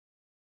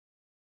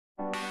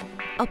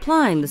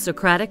Applying the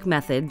Socratic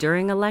method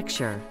during a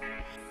lecture.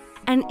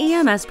 An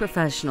EMS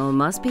professional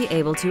must be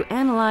able to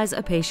analyze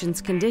a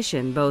patient's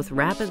condition both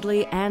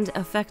rapidly and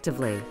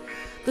effectively.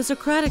 The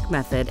Socratic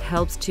method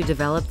helps to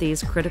develop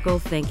these critical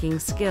thinking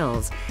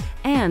skills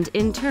and,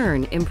 in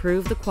turn,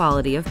 improve the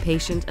quality of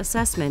patient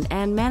assessment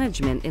and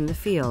management in the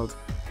field.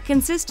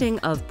 Consisting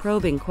of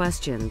probing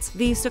questions,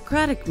 the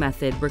Socratic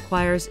method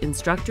requires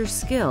instructor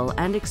skill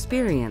and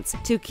experience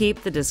to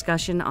keep the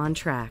discussion on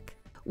track.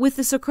 With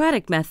the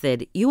Socratic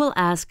method, you will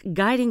ask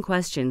guiding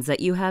questions that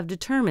you have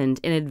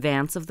determined in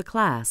advance of the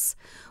class.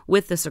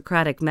 With the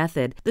Socratic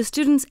method, the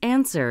student's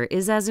answer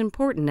is as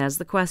important as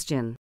the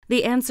question.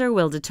 The answer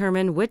will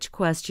determine which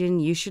question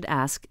you should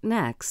ask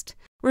next.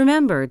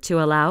 Remember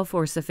to allow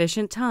for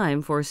sufficient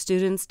time for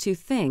students to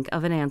think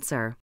of an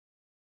answer.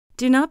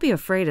 Do not be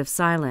afraid of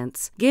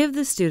silence. Give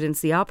the students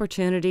the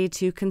opportunity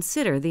to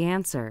consider the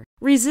answer.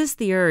 Resist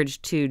the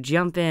urge to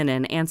jump in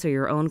and answer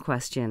your own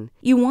question.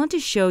 You want to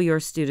show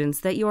your students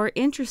that you are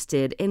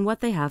interested in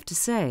what they have to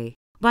say.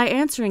 By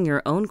answering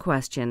your own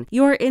question,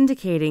 you are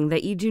indicating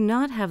that you do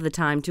not have the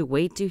time to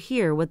wait to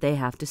hear what they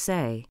have to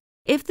say.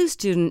 If the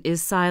student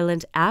is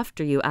silent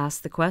after you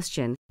ask the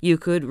question, you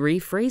could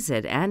rephrase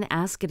it and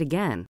ask it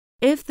again.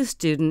 If the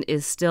student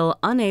is still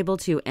unable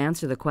to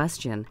answer the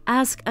question,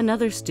 ask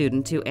another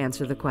student to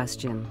answer the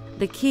question.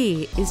 The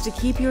key is to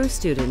keep your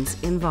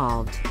students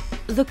involved.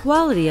 The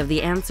quality of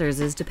the answers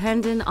is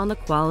dependent on the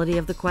quality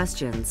of the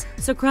questions.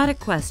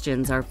 Socratic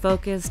questions are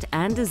focused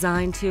and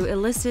designed to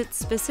elicit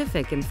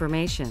specific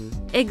information.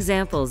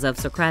 Examples of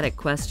Socratic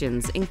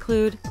questions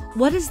include,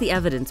 what is the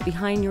evidence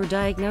behind your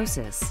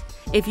diagnosis?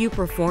 If you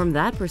perform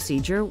that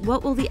procedure,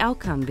 what will the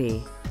outcome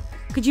be?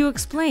 Could you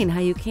explain how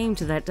you came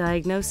to that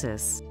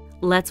diagnosis?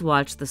 Let's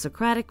watch the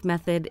Socratic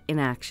method in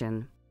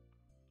action.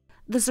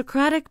 The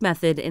Socratic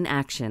method in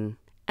action.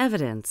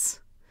 Evidence.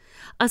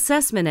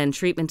 Assessment and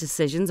treatment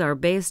decisions are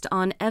based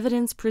on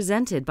evidence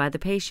presented by the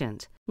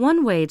patient.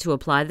 One way to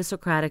apply the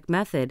Socratic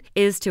method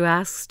is to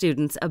ask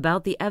students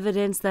about the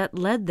evidence that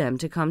led them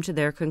to come to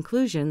their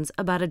conclusions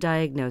about a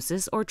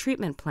diagnosis or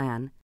treatment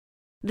plan.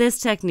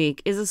 This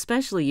technique is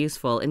especially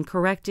useful in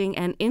correcting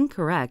an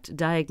incorrect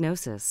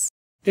diagnosis.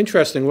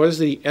 Interesting. What is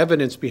the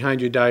evidence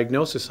behind your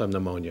diagnosis of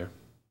pneumonia?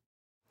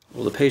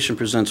 Well, the patient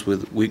presents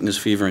with weakness,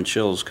 fever, and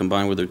chills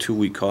combined with their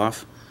 2-week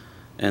cough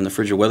and the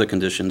frigid weather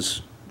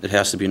conditions. It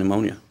has to be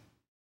pneumonia.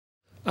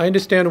 I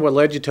understand what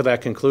led you to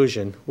that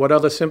conclusion. What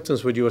other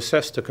symptoms would you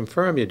assess to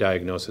confirm your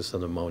diagnosis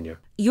of pneumonia?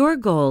 Your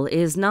goal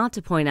is not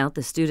to point out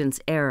the student's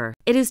error.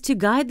 It is to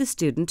guide the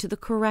student to the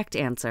correct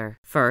answer.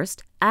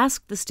 First,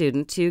 ask the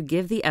student to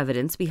give the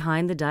evidence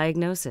behind the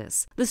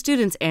diagnosis. The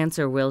student's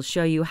answer will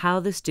show you how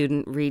the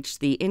student reached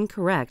the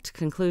incorrect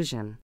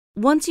conclusion.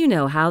 Once you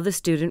know how the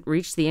student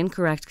reached the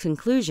incorrect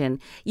conclusion,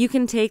 you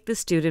can take the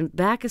student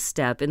back a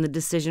step in the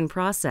decision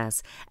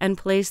process and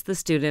place the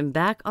student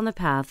back on the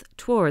path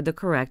toward the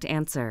correct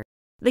answer.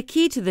 The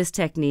key to this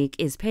technique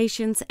is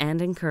patience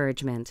and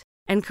encouragement.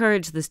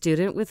 Encourage the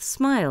student with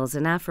smiles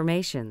and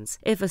affirmations.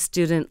 If a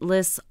student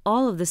lists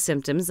all of the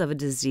symptoms of a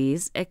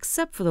disease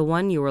except for the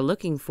one you are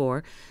looking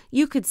for,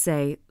 you could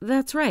say,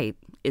 "That's right.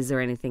 Is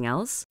there anything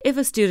else?" If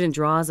a student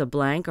draws a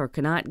blank or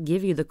cannot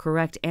give you the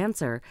correct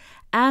answer,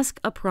 ask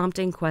a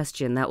prompting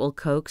question that will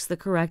coax the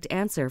correct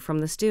answer from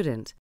the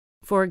student.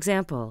 For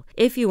example,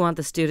 if you want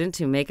the student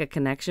to make a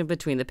connection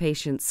between the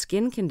patient's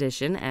skin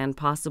condition and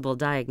possible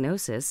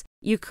diagnosis,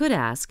 you could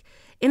ask,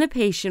 in a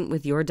patient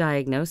with your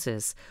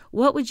diagnosis,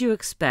 what would you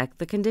expect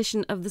the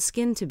condition of the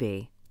skin to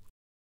be?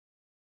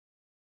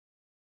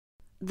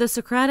 The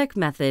Socratic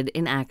method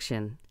in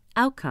action.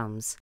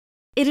 Outcomes.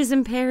 It is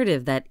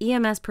imperative that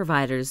EMS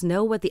providers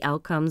know what the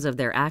outcomes of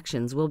their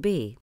actions will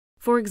be.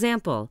 For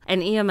example,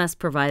 an EMS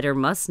provider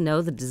must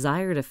know the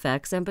desired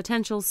effects and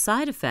potential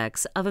side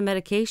effects of a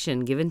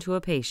medication given to a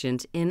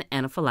patient in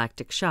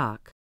anaphylactic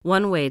shock.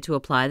 One way to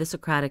apply the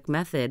Socratic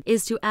method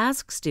is to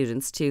ask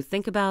students to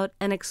think about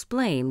and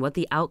explain what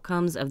the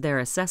outcomes of their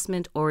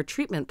assessment or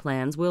treatment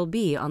plans will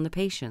be on the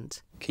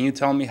patient. Can you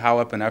tell me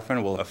how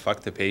epinephrine will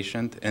affect the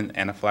patient in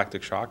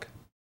anaphylactic shock?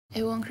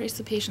 It will increase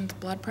the patient's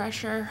blood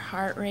pressure,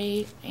 heart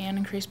rate, and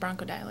increase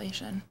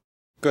bronchodilation.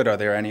 Good. Are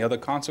there any other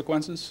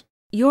consequences?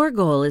 Your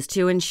goal is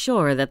to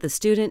ensure that the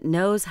student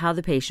knows how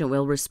the patient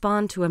will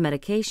respond to a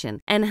medication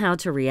and how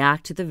to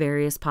react to the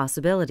various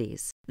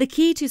possibilities. The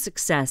key to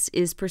success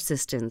is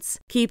persistence.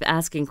 Keep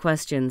asking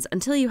questions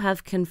until you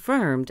have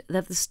confirmed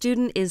that the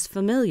student is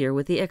familiar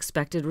with the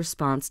expected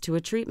response to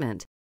a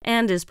treatment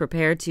and is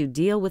prepared to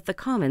deal with the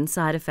common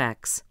side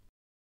effects.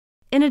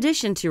 In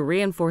addition to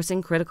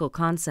reinforcing critical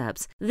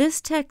concepts, this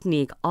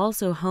technique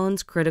also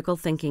hones critical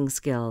thinking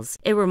skills.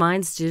 It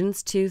reminds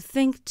students to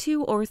think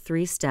 2 or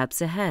 3 steps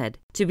ahead.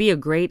 To be a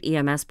great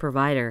EMS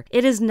provider,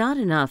 it is not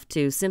enough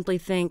to simply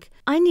think,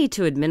 "I need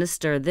to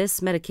administer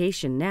this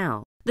medication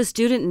now." The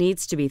student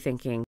needs to be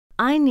thinking,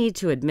 "I need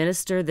to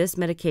administer this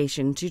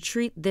medication to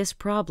treat this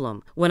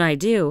problem. When I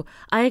do,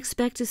 I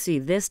expect to see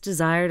this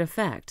desired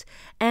effect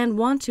and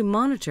want to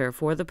monitor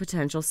for the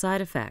potential side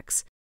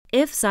effects.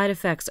 If side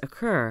effects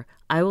occur,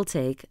 I will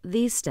take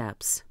these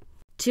steps."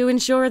 To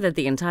ensure that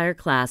the entire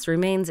class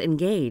remains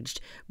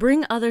engaged,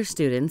 bring other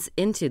students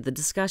into the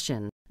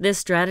discussion. This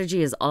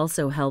strategy is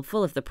also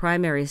helpful if the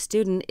primary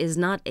student is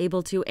not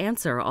able to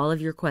answer all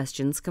of your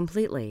questions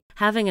completely.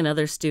 Having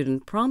another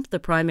student prompt the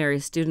primary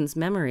student's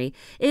memory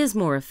is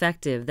more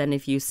effective than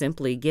if you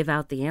simply give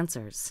out the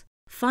answers.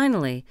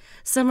 Finally,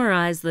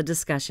 summarize the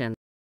discussion.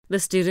 The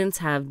students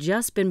have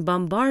just been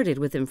bombarded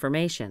with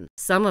information,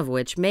 some of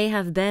which may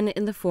have been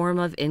in the form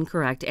of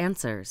incorrect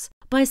answers.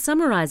 By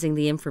summarizing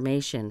the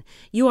information,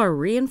 you are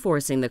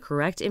reinforcing the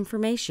correct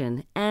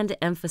information and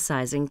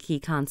emphasizing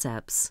key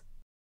concepts.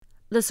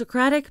 The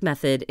Socratic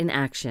method in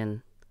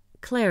action.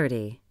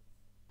 Clarity.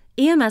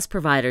 EMS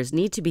providers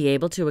need to be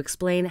able to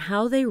explain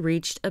how they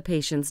reached a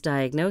patient's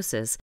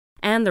diagnosis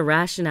and the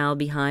rationale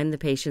behind the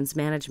patient's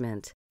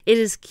management. It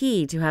is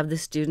key to have the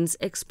students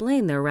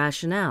explain their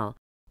rationale,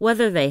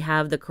 whether they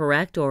have the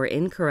correct or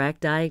incorrect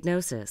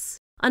diagnosis.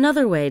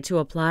 Another way to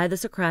apply the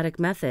Socratic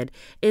method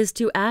is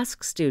to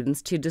ask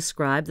students to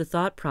describe the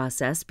thought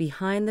process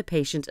behind the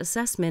patient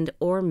assessment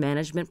or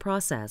management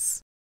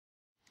process.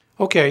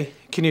 Okay,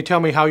 can you tell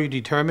me how you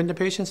determined the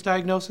patient's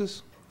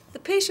diagnosis? The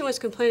patient was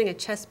complaining of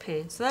chest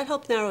pain, so that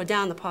helped narrow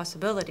down the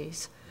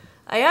possibilities.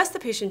 I asked the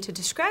patient to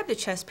describe the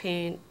chest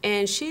pain,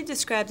 and she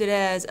described it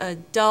as a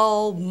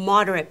dull,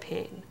 moderate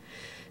pain.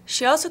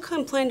 She also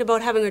complained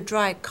about having a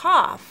dry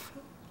cough.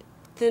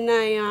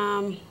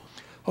 Then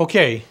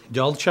Okay,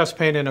 dull chest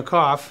pain and a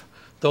cough,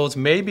 those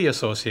may be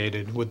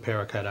associated with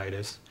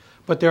pericarditis,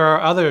 but there are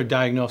other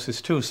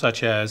diagnoses too,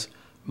 such as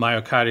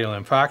myocardial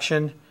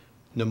infarction,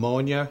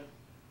 pneumonia,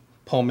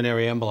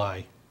 pulmonary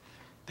emboli.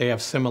 They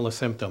have similar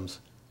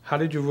symptoms. How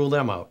did you rule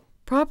them out?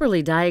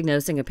 Properly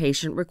diagnosing a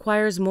patient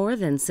requires more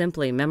than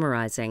simply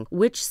memorizing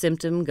which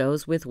symptom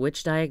goes with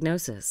which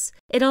diagnosis.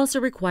 It also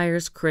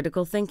requires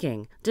critical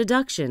thinking,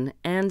 deduction,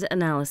 and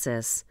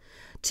analysis.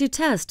 To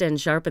test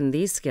and sharpen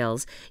these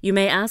skills, you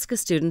may ask a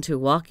student to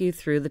walk you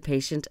through the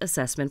patient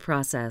assessment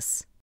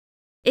process.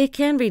 It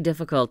can be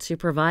difficult to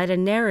provide a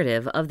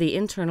narrative of the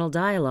internal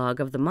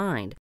dialogue of the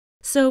mind,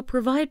 so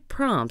provide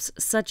prompts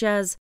such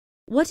as,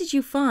 "What did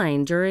you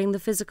find during the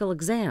physical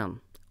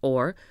exam?"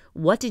 or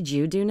 "What did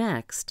you do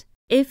next?"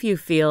 If you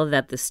feel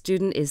that the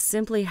student is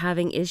simply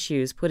having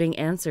issues putting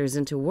answers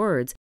into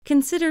words,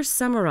 consider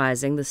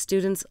summarizing the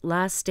student's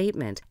last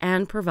statement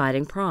and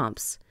providing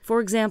prompts. For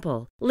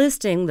example,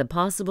 listing the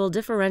possible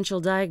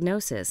differential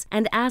diagnosis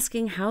and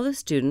asking how the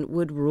student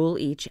would rule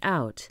each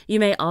out.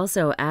 You may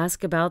also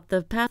ask about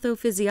the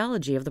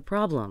pathophysiology of the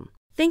problem.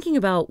 Thinking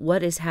about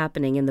what is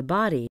happening in the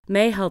body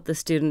may help the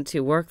student to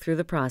work through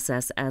the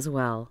process as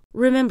well.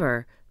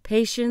 Remember,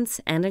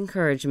 patience and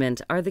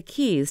encouragement are the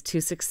keys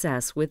to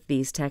success with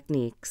these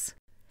techniques.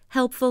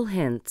 Helpful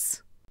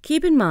hints.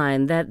 Keep in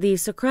mind that the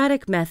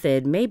Socratic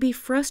method may be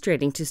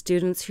frustrating to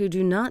students who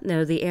do not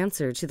know the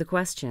answer to the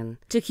question.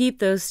 To keep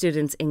those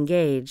students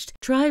engaged,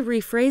 try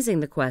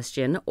rephrasing the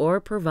question or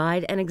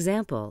provide an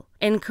example.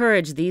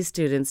 Encourage these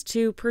students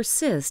to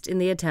persist in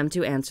the attempt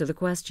to answer the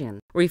question.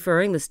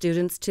 Referring the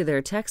students to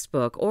their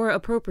textbook or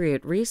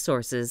appropriate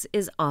resources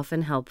is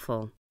often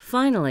helpful.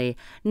 Finally,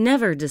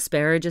 never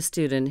disparage a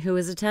student who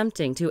is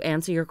attempting to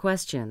answer your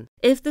question.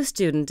 If the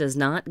student does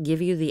not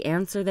give you the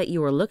answer that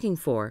you are looking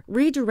for,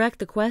 redirect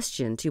the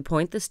question to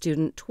point the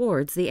student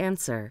towards the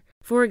answer.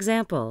 For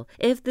example,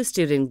 if the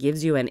student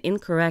gives you an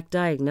incorrect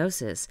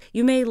diagnosis,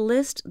 you may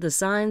list the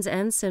signs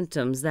and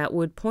symptoms that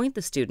would point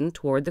the student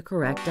toward the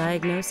correct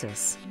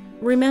diagnosis.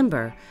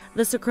 Remember,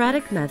 the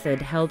Socratic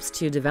method helps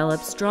to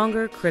develop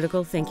stronger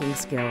critical thinking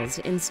skills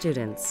in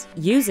students.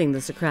 Using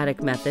the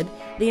Socratic method,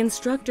 the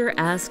instructor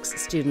asks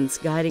students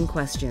guiding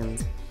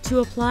questions. To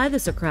apply the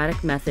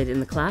Socratic method in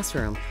the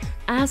classroom,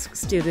 ask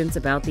students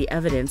about the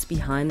evidence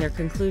behind their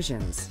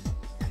conclusions.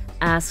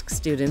 Ask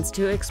students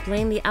to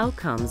explain the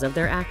outcomes of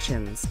their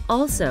actions.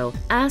 Also,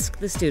 ask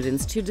the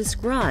students to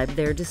describe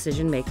their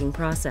decision-making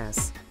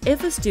process.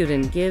 If a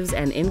student gives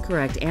an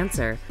incorrect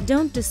answer,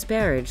 don't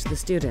disparage the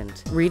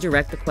student.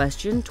 Redirect the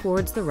question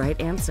towards the right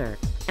answer.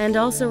 And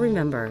also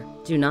remember,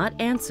 do not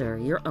answer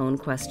your own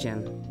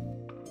question.